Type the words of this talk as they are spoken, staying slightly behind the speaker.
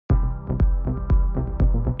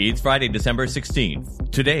It's Friday, December 16th.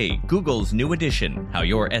 Today, Google's new edition, how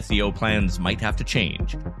your SEO plans might have to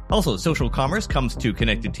change. Also, social commerce comes to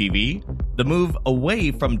connected TV, the move away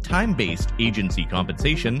from time-based agency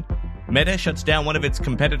compensation, Meta shuts down one of its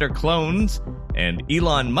competitor clones, and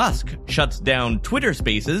Elon Musk shuts down Twitter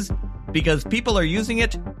Spaces because people are using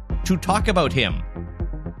it to talk about him.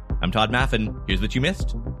 I'm Todd Maffin. Here's what you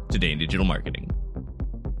missed today in digital marketing.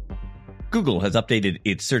 Google has updated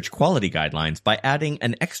its search quality guidelines by adding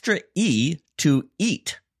an extra E to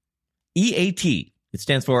EAT. EAT. It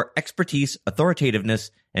stands for expertise,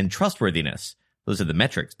 authoritativeness, and trustworthiness. Those are the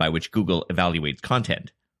metrics by which Google evaluates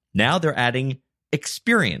content. Now they're adding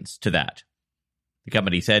experience to that. The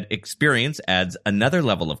company said experience adds another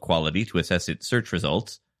level of quality to assess its search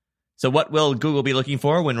results. So what will Google be looking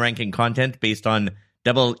for when ranking content based on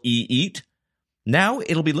double EAT? Now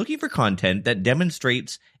it'll be looking for content that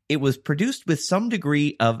demonstrates it was produced with some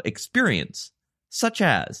degree of experience, such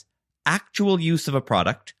as actual use of a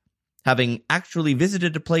product, having actually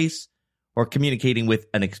visited a place, or communicating with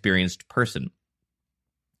an experienced person.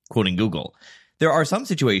 Quoting Google, there are some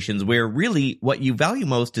situations where really what you value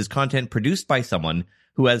most is content produced by someone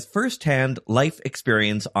who has first-hand life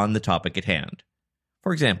experience on the topic at hand.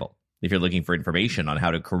 For example, if you're looking for information on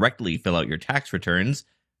how to correctly fill out your tax returns,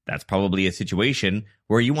 that's probably a situation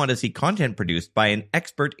where you want to see content produced by an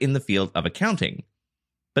expert in the field of accounting.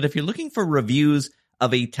 But if you're looking for reviews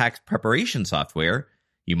of a tax preparation software,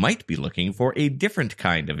 you might be looking for a different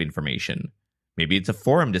kind of information. Maybe it's a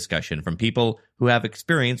forum discussion from people who have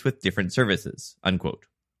experience with different services, unquote.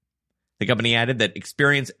 The company added that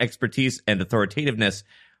experience, expertise, and authoritativeness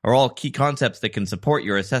are all key concepts that can support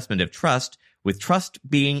your assessment of trust, with trust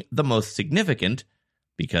being the most significant,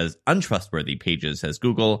 because untrustworthy pages, says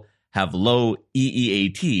Google, have low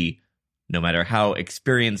EEAT, no matter how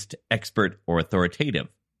experienced, expert, or authoritative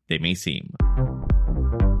they may seem.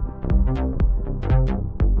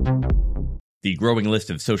 The growing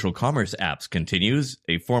list of social commerce apps continues.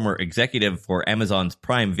 A former executive for Amazon's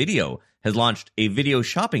Prime Video has launched a video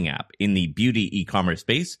shopping app in the beauty e-commerce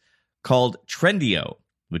space called Trendio,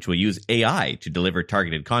 which will use AI to deliver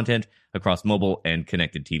targeted content across mobile and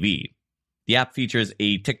connected TV. The app features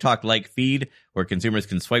a TikTok-like feed where consumers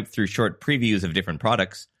can swipe through short previews of different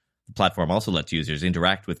products. The platform also lets users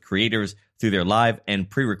interact with creators through their live and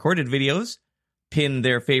pre-recorded videos, pin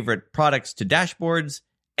their favorite products to dashboards,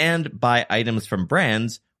 and buy items from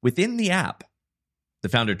brands within the app. The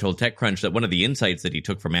founder told TechCrunch that one of the insights that he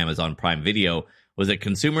took from Amazon Prime Video was that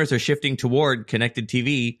consumers are shifting toward connected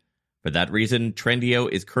TV. For that reason,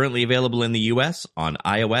 Trendio is currently available in the US on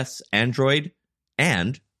iOS, Android,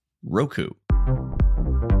 and Roku.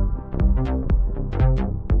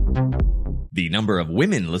 The number of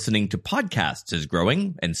women listening to podcasts is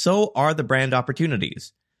growing, and so are the brand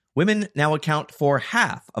opportunities. Women now account for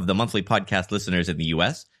half of the monthly podcast listeners in the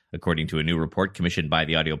US, according to a new report commissioned by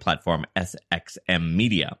the audio platform SXM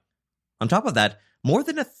Media. On top of that, more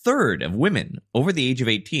than a third of women over the age of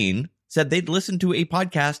 18 said they'd listened to a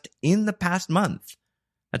podcast in the past month.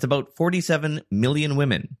 That's about 47 million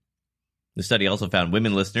women. The study also found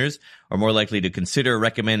women listeners are more likely to consider,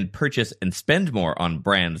 recommend, purchase, and spend more on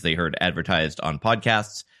brands they heard advertised on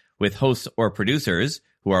podcasts with hosts or producers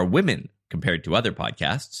who are women compared to other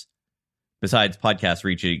podcasts. Besides podcasts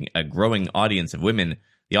reaching a growing audience of women,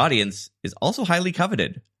 the audience is also highly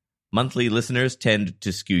coveted. Monthly listeners tend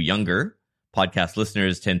to skew younger. Podcast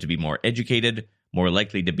listeners tend to be more educated, more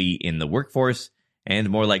likely to be in the workforce, and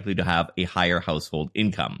more likely to have a higher household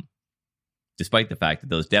income. Despite the fact that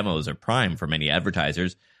those demos are prime for many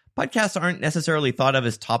advertisers, podcasts aren't necessarily thought of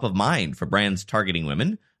as top of mind for brands targeting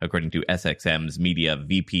women, according to SXM's Media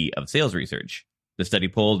VP of Sales Research. The study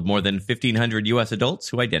polled more than 1,500 U.S. adults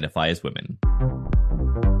who identify as women.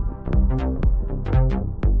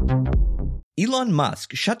 Elon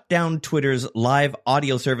Musk shut down Twitter's live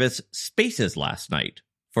audio service Spaces last night,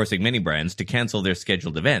 forcing many brands to cancel their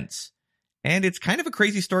scheduled events. And it's kind of a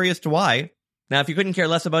crazy story as to why. Now, if you couldn't care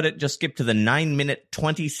less about it, just skip to the 9-minute,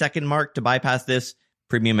 20-second mark to bypass this.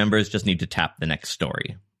 Premium members just need to tap the next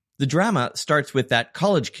story. The drama starts with that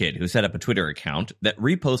college kid who set up a Twitter account that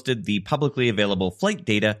reposted the publicly available flight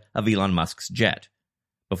data of Elon Musk's jet.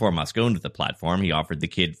 Before Musk owned the platform, he offered the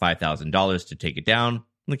kid $5,000 to take it down, and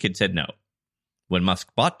the kid said no. When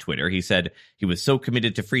Musk bought Twitter, he said he was so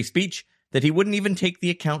committed to free speech that he wouldn't even take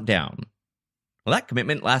the account down. Well, that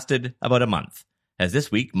commitment lasted about a month, as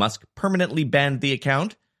this week Musk permanently banned the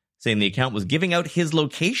account, saying the account was giving out his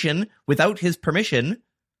location without his permission,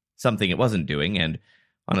 something it wasn't doing, and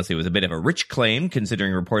honestly, it was a bit of a rich claim,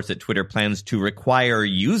 considering reports that Twitter plans to require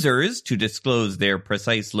users to disclose their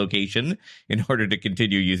precise location in order to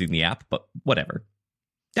continue using the app, but whatever.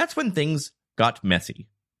 That's when things got messy.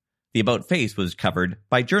 The About Face was covered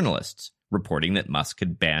by journalists, reporting that Musk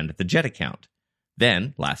had banned the Jet account.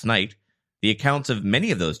 Then, last night, the accounts of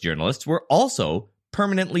many of those journalists were also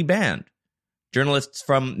permanently banned. Journalists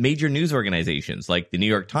from major news organizations like the New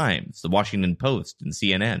York Times, the Washington Post, and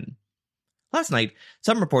CNN. Last night,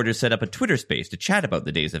 some reporters set up a Twitter space to chat about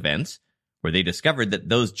the day's events, where they discovered that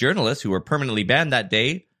those journalists who were permanently banned that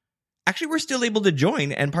day actually were still able to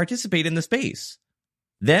join and participate in the space.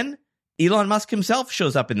 Then, Elon Musk himself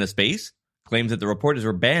shows up in the space, claims that the reporters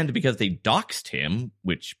were banned because they doxed him,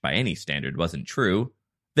 which by any standard wasn't true.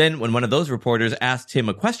 Then, when one of those reporters asked him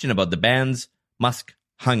a question about the bans, Musk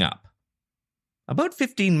hung up. About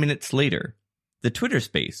 15 minutes later, the Twitter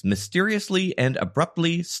space mysteriously and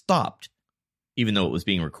abruptly stopped. Even though it was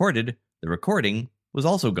being recorded, the recording was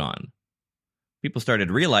also gone. People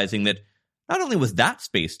started realizing that not only was that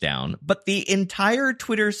space down, but the entire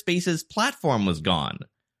Twitter Spaces platform was gone.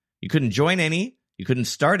 You couldn't join any, you couldn't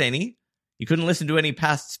start any, you couldn't listen to any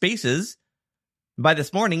past spaces. By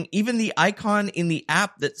this morning, even the icon in the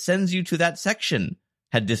app that sends you to that section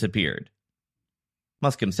had disappeared.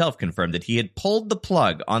 Musk himself confirmed that he had pulled the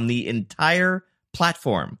plug on the entire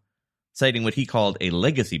platform, citing what he called a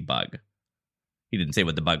legacy bug. He didn't say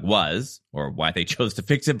what the bug was, or why they chose to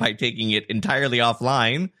fix it by taking it entirely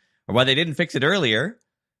offline, or why they didn't fix it earlier.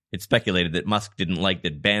 It's speculated that Musk didn't like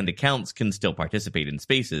that banned accounts can still participate in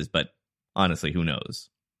spaces, but honestly, who knows?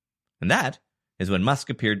 And that is when Musk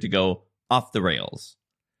appeared to go off the rails.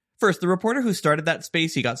 First, the reporter who started that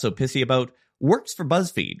space he got so pissy about works for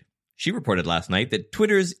BuzzFeed. She reported last night that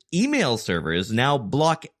Twitter's email servers now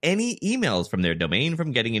block any emails from their domain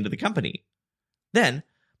from getting into the company. Then,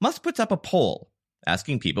 Musk puts up a poll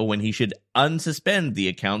asking people when he should unsuspend the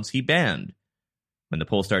accounts he banned. When the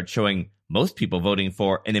poll starts showing most people voting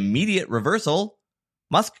for an immediate reversal,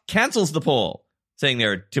 Musk cancels the poll, saying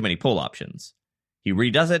there are too many poll options. He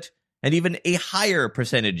redoes it, and even a higher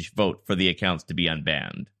percentage vote for the accounts to be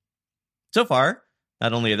unbanned. So far,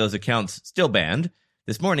 not only are those accounts still banned,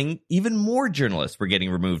 this morning, even more journalists were getting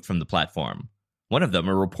removed from the platform. One of them,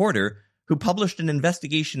 a reporter who published an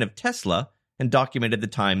investigation of Tesla and documented the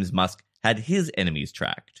times Musk had his enemies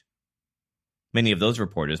tracked. Many of those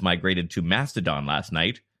reporters migrated to Mastodon last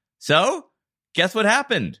night. So, guess what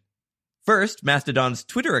happened? First, Mastodon's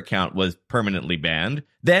Twitter account was permanently banned.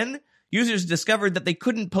 Then, users discovered that they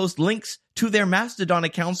couldn't post links to their Mastodon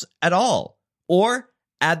accounts at all, or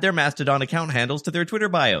add their Mastodon account handles to their Twitter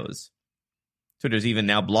bios. Twitter's even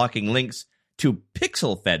now blocking links to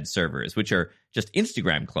pixel-fed servers, which are just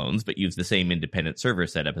Instagram clones but use the same independent server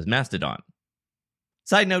setup as Mastodon.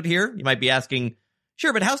 Side note here, you might be asking,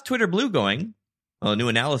 sure, but how's Twitter Blue going? Well, a new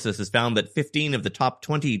analysis has found that 15 of the top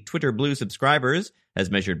 20 Twitter Blue subscribers, as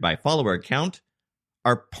measured by follower count,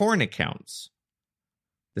 are porn accounts.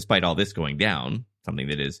 Despite all this going down, something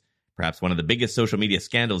that is perhaps one of the biggest social media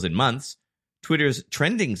scandals in months, Twitter's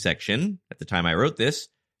trending section, at the time I wrote this,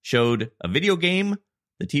 showed a video game,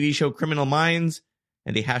 the TV show Criminal Minds,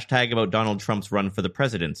 and a hashtag about Donald Trump's run for the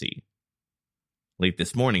presidency. Late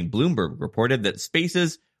this morning, Bloomberg reported that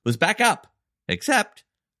Spaces was back up, except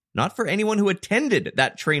not for anyone who attended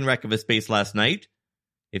that train wreck of a space last night.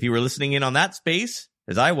 If you were listening in on that space,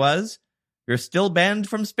 as I was, you're still banned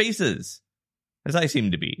from Spaces, as I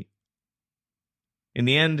seem to be. In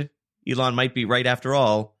the end, Elon might be right after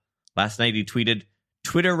all. Last night he tweeted,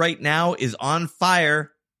 "Twitter right now is on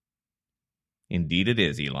fire." Indeed it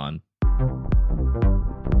is, Elon.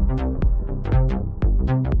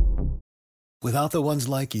 Without the ones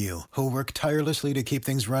like you, who work tirelessly to keep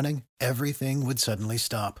things running, everything would suddenly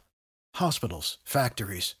stop. Hospitals,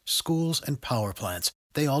 factories, schools, and power plants,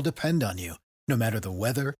 they all depend on you. No matter the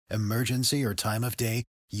weather, emergency, or time of day,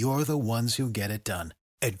 you're the ones who get it done.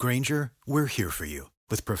 At Grainger, we're here for you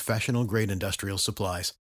with professional-grade industrial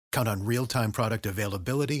supplies. Count on real-time product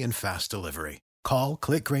availability and fast delivery. Call,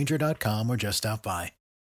 click Grainger.com, or just stop by.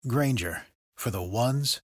 Grainger, for the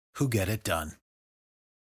ones who get it done.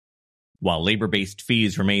 While labor-based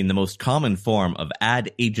fees remain the most common form of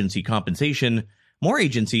ad agency compensation, more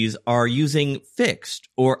agencies are using fixed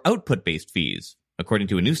or output-based fees, according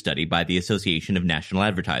to a new study by the Association of National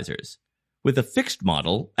Advertisers. With a fixed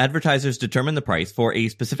model, advertisers determine the price for a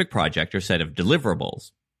specific project or set of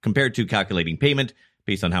deliverables, compared to calculating payment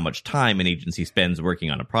based on how much time an agency spends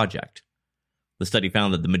working on a project. The study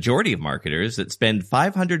found that the majority of marketers that spend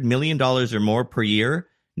 $500 million or more per year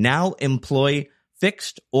now employ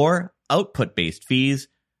fixed or output-based fees,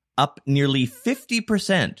 up nearly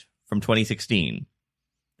 50% from 2016.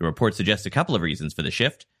 The report suggests a couple of reasons for the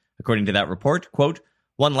shift. According to that report, quote,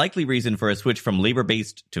 one likely reason for a switch from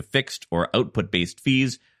labor-based to fixed or output-based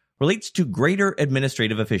fees relates to greater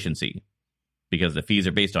administrative efficiency. Because the fees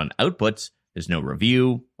are based on outputs, there's no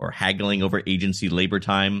review or haggling over agency labor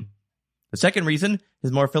time. The second reason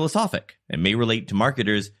is more philosophic and may relate to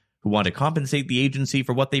marketers who want to compensate the agency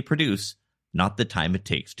for what they produce, not the time it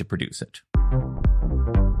takes to produce it.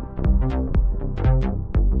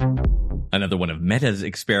 Another one of Meta's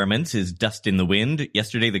experiments is dust in the wind.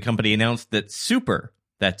 Yesterday, the company announced that Super,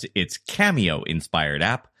 that's its Cameo-inspired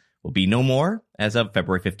app, will be no more as of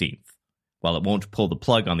February 15th. While it won't pull the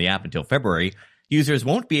plug on the app until February, users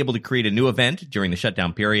won't be able to create a new event during the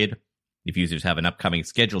shutdown period. If users have an upcoming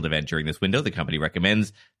scheduled event during this window, the company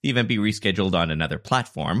recommends the event be rescheduled on another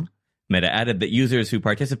platform. Meta added that users who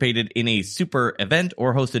participated in a Super event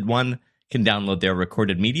or hosted one can download their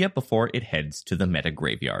recorded media before it heads to the Meta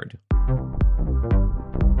graveyard.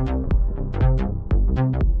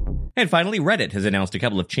 And finally, Reddit has announced a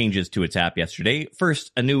couple of changes to its app yesterday. First,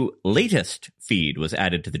 a new latest feed was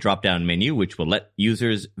added to the drop-down menu, which will let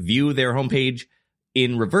users view their homepage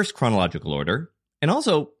in reverse chronological order. And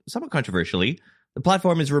also, somewhat controversially, the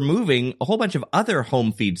platform is removing a whole bunch of other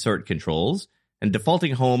home feed sort controls and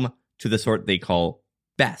defaulting home to the sort they call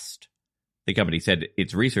best. The company said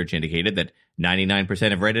its research indicated that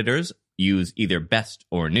 99% of Redditors use either best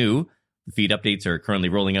or new. The feed updates are currently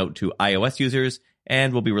rolling out to iOS users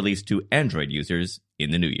and will be released to Android users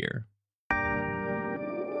in the new year.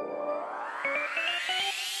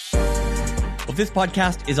 If this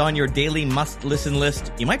podcast is on your daily must-listen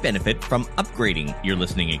list, you might benefit from upgrading your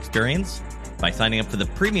listening experience. By signing up for the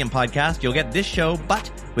premium podcast, you'll get this show,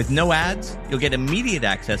 but with no ads. You'll get immediate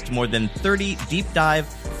access to more than 30 deep-dive,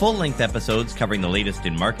 full-length episodes covering the latest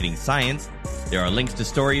in marketing science. There are links to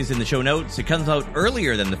stories in the show notes. It comes out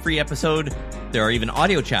earlier than the free episode. There are even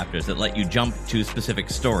audio chapters that let you jump to specific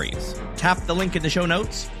stories. Tap the link in the show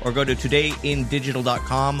notes or go to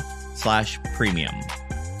todayindigital.com/premium.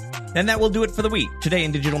 And that will do it for the week. Today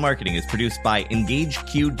in Digital Marketing is produced by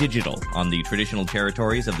EngageQ Digital on the traditional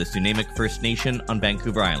territories of the Tsunamic First Nation on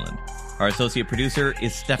Vancouver Island. Our associate producer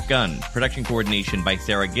is Steph Gunn. Production coordination by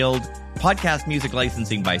Sarah Guild. Podcast music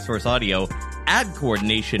licensing by Source Audio. Ad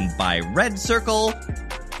coordination by Red Circle.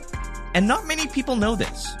 And not many people know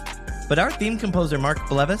this, but our theme composer, Mark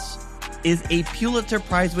Blevis, is a Pulitzer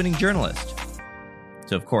Prize-winning journalist.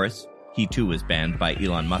 So, of course, he too was banned by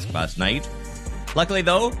Elon Musk last night. Luckily,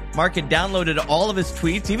 though, Mark had downloaded all of his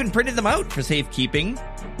tweets, even printed them out for safekeeping.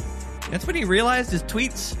 That's when he realized his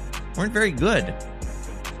tweets weren't very good.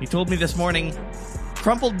 He told me this morning,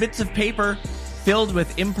 crumpled bits of paper filled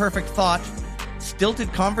with imperfect thought,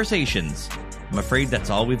 stilted conversations. I'm afraid that's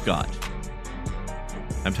all we've got.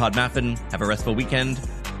 I'm Todd Maffin. Have a restful weekend.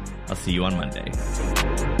 I'll see you on Monday.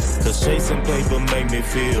 'Cause chasing paper make me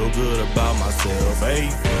feel good about myself,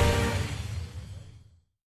 hey.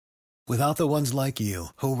 Without the ones like you,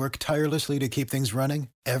 who work tirelessly to keep things running,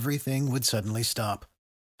 everything would suddenly stop.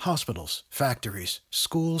 Hospitals, factories,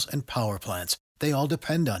 schools, and power plants, they all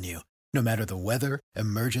depend on you. No matter the weather,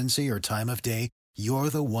 emergency, or time of day, you're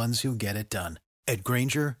the ones who get it done. At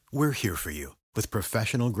Grainger, we're here for you with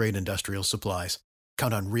professional-grade industrial supplies.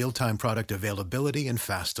 Count on real-time product availability and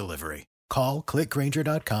fast delivery. Call, click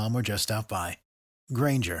Grainger.com, or just stop by.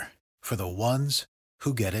 Grainger, for the ones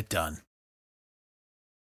who get it done.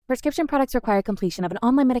 Prescription products require completion of an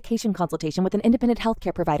online medication consultation with an independent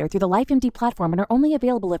healthcare provider through the LifeMD platform and are only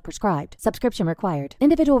available if prescribed. Subscription required.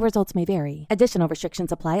 Individual results may vary. Additional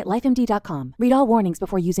restrictions apply at lifemd.com. Read all warnings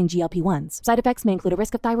before using GLP-1s. Side effects may include a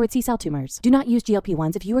risk of thyroid C-cell tumors. Do not use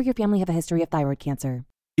GLP-1s if you or your family have a history of thyroid cancer.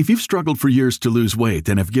 If you've struggled for years to lose weight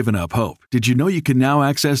and have given up hope, did you know you can now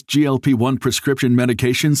access GLP-1 prescription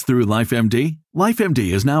medications through LifeMD?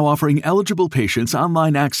 LifeMD is now offering eligible patients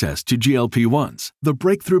online access to GLP-1s, the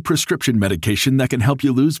breakthrough prescription medication that can help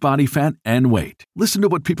you lose body fat and weight. Listen to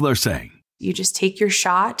what people are saying. You just take your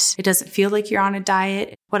shot. It doesn't feel like you're on a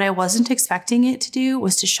diet. What I wasn't expecting it to do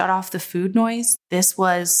was to shut off the food noise. This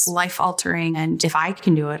was life-altering, and if I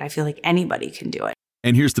can do it, I feel like anybody can do it.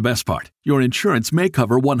 And here's the best part. Your insurance may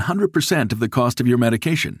cover 100% of the cost of your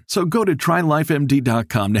medication. So go to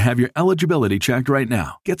TryLifeMD.com to have your eligibility checked right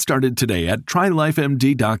now. Get started today at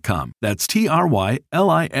TryLifeMD.com. That's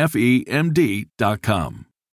TryLifeMD.com.